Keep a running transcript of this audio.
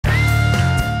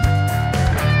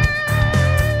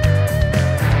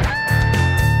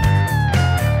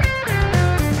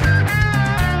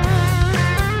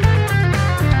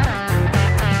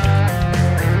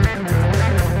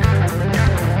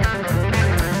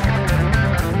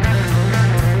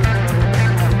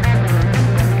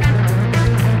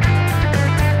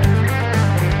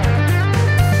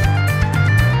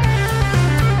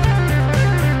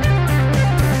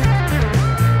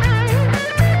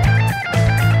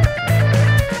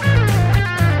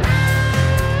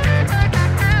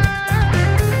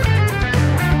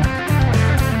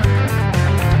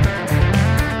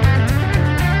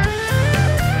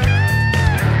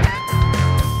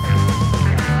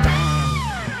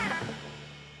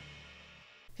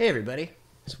Hey everybody,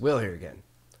 it's Will here again.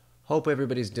 Hope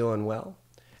everybody's doing well.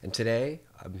 And today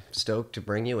I'm stoked to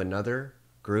bring you another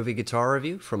groovy guitar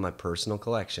review from my personal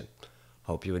collection.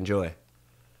 Hope you enjoy.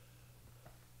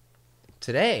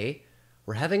 Today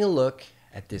we're having a look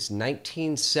at this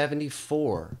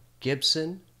 1974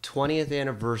 Gibson 20th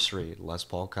Anniversary Les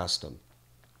Paul Custom.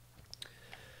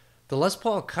 The Les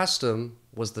Paul Custom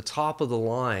was the top of the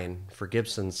line for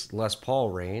Gibson's Les Paul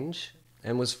range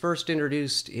and was first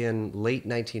introduced in late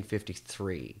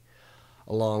 1953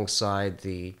 alongside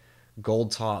the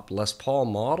gold top Les Paul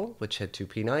model, which had two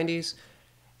P90s,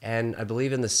 and I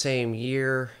believe in the same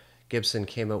year Gibson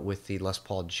came out with the Les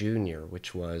Paul Junior,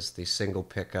 which was the single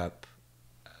pickup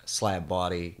slab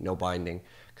body, no binding,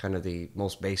 kind of the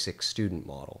most basic student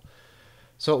model.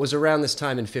 So it was around this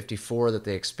time in 54 that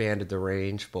they expanded the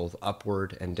range both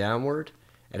upward and downward.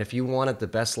 And if you wanted the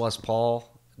best Les Paul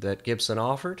that Gibson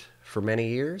offered for many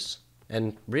years,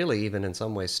 and really even in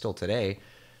some ways still today,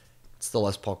 it's the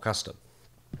Les Paul Custom.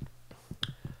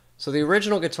 So the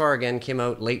original guitar again came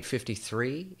out late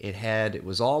 53. It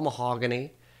was all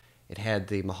mahogany. It had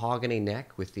the mahogany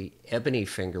neck with the ebony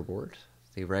fingerboard.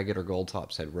 The regular gold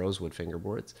tops had rosewood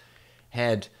fingerboards.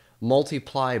 Had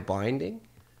multi-ply binding.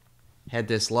 Had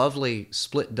this lovely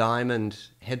split diamond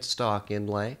headstock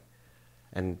inlay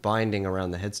and binding around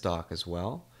the headstock as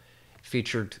well.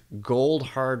 Featured gold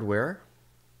hardware.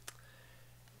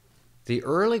 The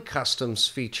early customs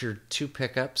featured two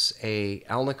pickups, a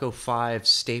Alnico 5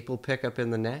 staple pickup in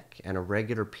the neck and a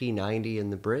regular P90 in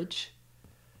the bridge.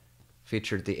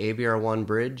 Featured the ABR1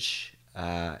 bridge,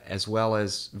 as well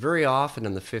as very often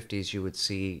in the 50s you would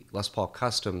see Les Paul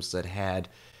Customs that had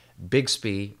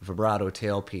Bigsby vibrato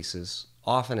tailpieces,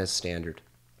 often as standard.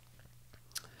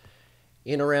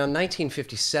 In around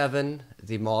 1957,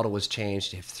 the model was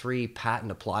changed to have three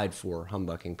patent applied for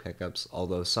humbucking pickups,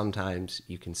 although sometimes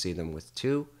you can see them with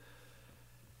two.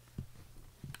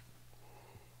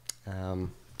 And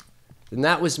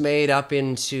that was made up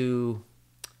into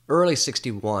early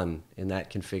 61 in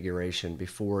that configuration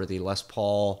before the Les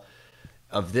Paul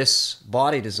of this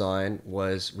body design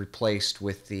was replaced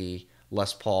with the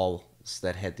Les Pauls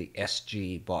that had the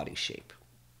SG body shape.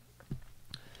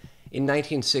 In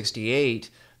 1968,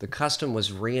 the Custom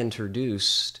was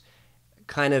reintroduced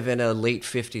kind of in a late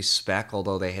 50s spec,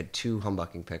 although they had two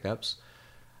humbucking pickups.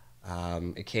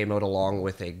 It came out along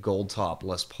with a gold top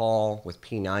Les Paul with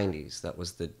P90s. That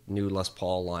was the new Les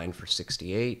Paul line for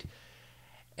 68.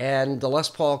 And the Les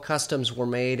Paul Customs were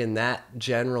made in that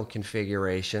general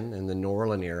configuration in the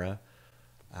Norlin era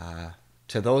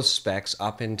to those specs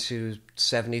up into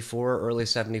 74, early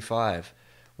 75,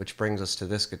 which brings us to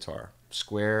this guitar,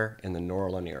 square in the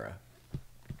Norlin era.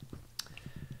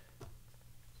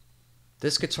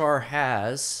 This guitar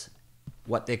has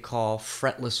what they call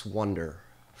fretless wonder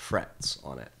frets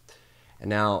on it. And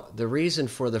now the reason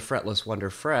for the fretless wonder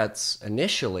frets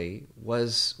initially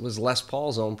was Les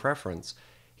Paul's own preference.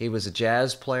 He was a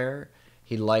jazz player.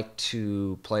 He liked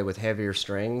to play with heavier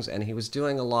strings, and he was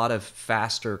doing a lot of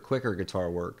faster, quicker guitar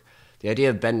work. The idea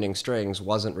of bending strings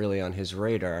wasn't really on his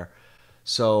radar,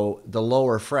 so the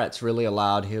lower frets really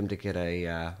allowed him to get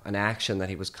an action that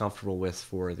he was comfortable with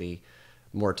for the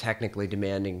more technically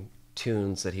demanding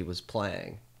tunes that he was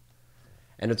playing.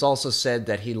 And it's also said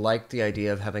that he liked the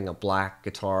idea of having a black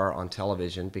guitar on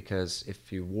television because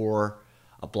if you wore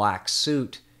a black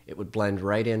suit, it would blend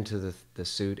right into the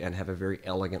suit and have a very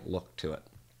elegant look to it.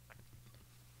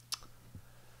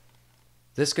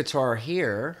 This guitar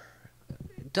here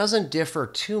doesn't differ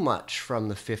too much from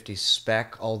the 50s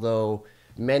spec, although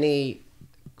many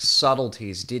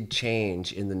subtleties did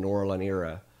change in the Norlin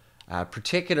era,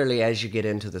 particularly as you get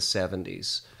into the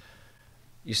 70s.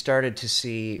 You started to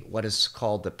see what is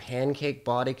called the pancake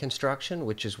body construction,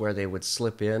 which is where they would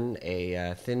slip in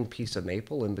a thin piece of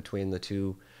maple in between the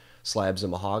two slabs of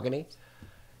mahogany.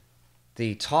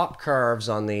 The top carves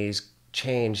on these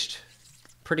changed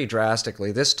pretty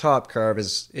drastically. This top carve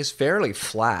is fairly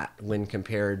flat when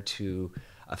compared to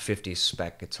a 50s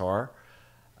spec guitar.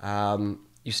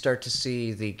 You start to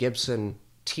see the Gibson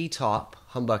T-top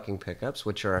humbucking pickups,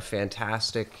 which are a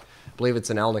fantastic, I believe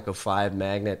it's an Alnico 5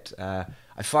 magnet.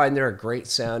 I find they're a great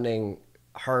sounding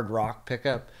hard rock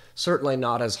pickup. Certainly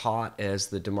not as hot as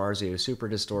the DiMarzio Super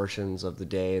Distortions of the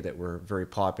day that were very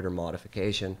popular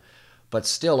modification, but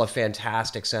still a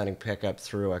fantastic sounding pickup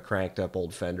through a cranked up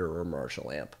old Fender or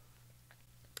Marshall amp.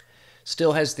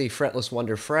 Still has the fretless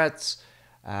wonder frets.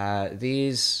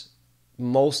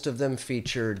 Most of them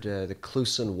featured the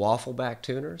Kluson waffleback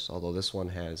tuners, although this one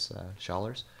has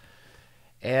Schallers,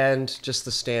 and just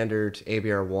the standard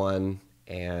ABR1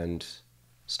 and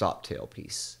stop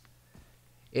tailpiece.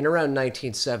 In around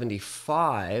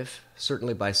 1975,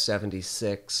 certainly by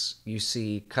 76, you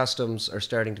see customs are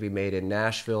starting to be made in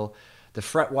Nashville. The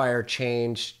fret wire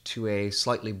changed to a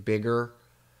slightly bigger,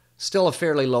 still a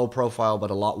fairly low profile,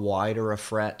 but a lot wider a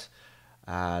fret.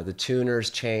 The tuners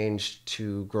changed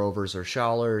to Grovers or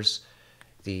Schallers.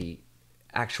 The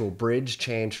actual bridge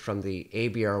changed from the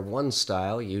ABR1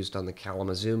 style used on the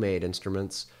Kalamazoo-made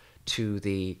instruments to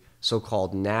the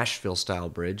so-called Nashville-style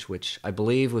bridge, which I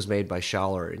believe was made by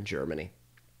Schaller in Germany.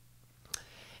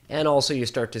 And also you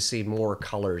start to see more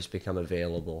colors become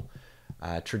available.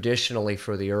 Traditionally,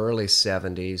 for the early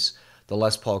 70s, the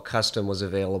Les Paul Custom was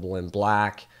available in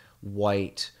black,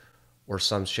 white, or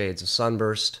some shades of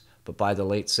sunburst. But by the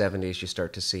late 70s, you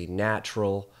start to see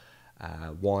natural,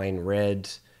 wine red,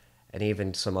 and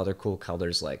even some other cool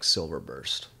colors like silver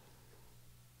burst.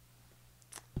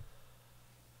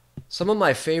 Some of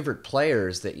my favorite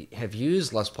players that have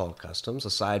used Les Paul Customs,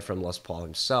 aside from Les Paul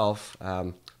himself,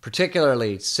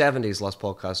 particularly 70s Les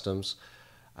Paul Customs,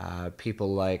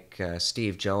 people like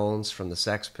Steve Jones from the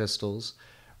Sex Pistols,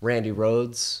 Randy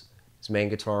Rhoads, his main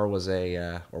guitar was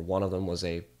or one of them was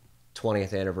a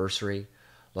 20th anniversary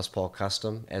Les Paul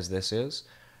Custom, as this is.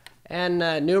 And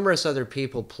numerous other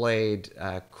people played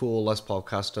cool Les Paul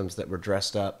Customs that were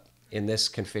dressed up in this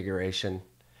configuration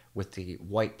with the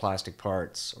white plastic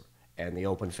parts and the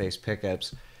open face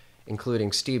pickups,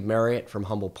 including Steve Marriott from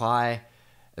Humble Pie,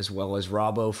 as well as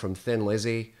Robbo from Thin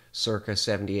Lizzy, circa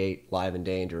 78 Live and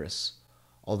Dangerous.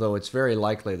 Although it's very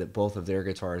likely that both of their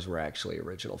guitars were actually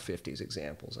original 50s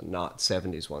examples and not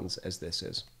 70s ones, as this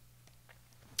is.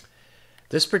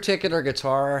 This particular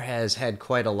guitar has had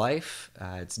quite a life.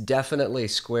 It's definitely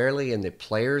squarely in the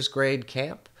player's grade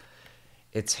camp.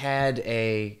 It's had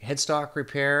a headstock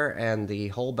repair and the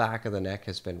whole back of the neck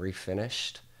has been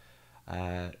refinished.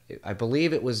 I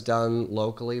believe it was done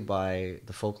locally by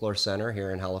the Folklore Center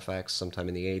here in Halifax sometime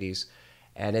in the 80s,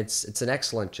 and it's an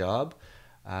excellent job.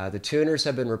 The tuners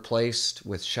have been replaced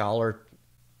with Schaller,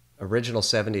 original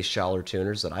 70s Schaller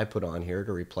tuners that I put on here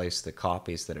to replace the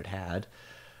copies that it had.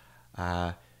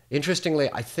 Interestingly,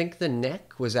 I think the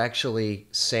neck was actually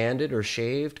sanded or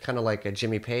shaved, kind of like a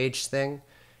Jimmy Page thing,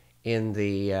 in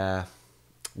the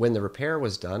when the repair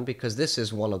was done, because this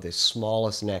is one of the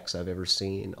smallest necks I've ever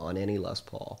seen on any Les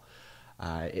Paul.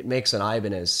 It makes an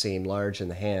Ibanez seem large in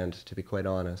the hand, to be quite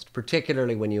honest,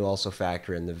 particularly when you also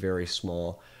factor in the very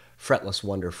small fretless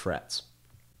Wonder frets.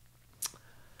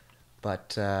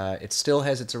 But it still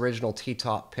has its original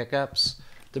T-top pickups.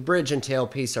 The bridge and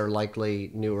tailpiece are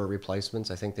likely newer replacements.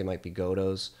 I think they might be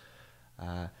Godot's.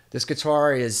 This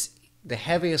guitar is the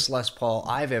heaviest Les Paul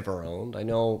I've ever owned. I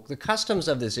know the customs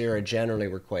of this era generally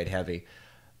were quite heavy,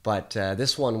 but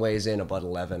this one weighs in about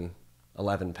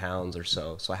 11 pounds or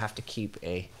so. So I have to keep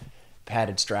a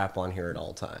padded strap on here at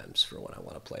all times for when I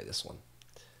want to play this one.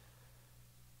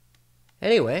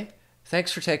 Anyway,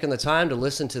 thanks for taking the time to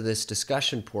listen to this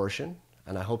discussion portion,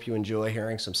 and I hope you enjoy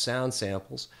hearing some sound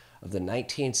samples of the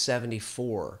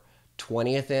 1974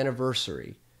 20th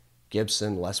anniversary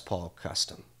Gibson Les Paul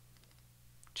Custom.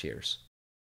 Cheers.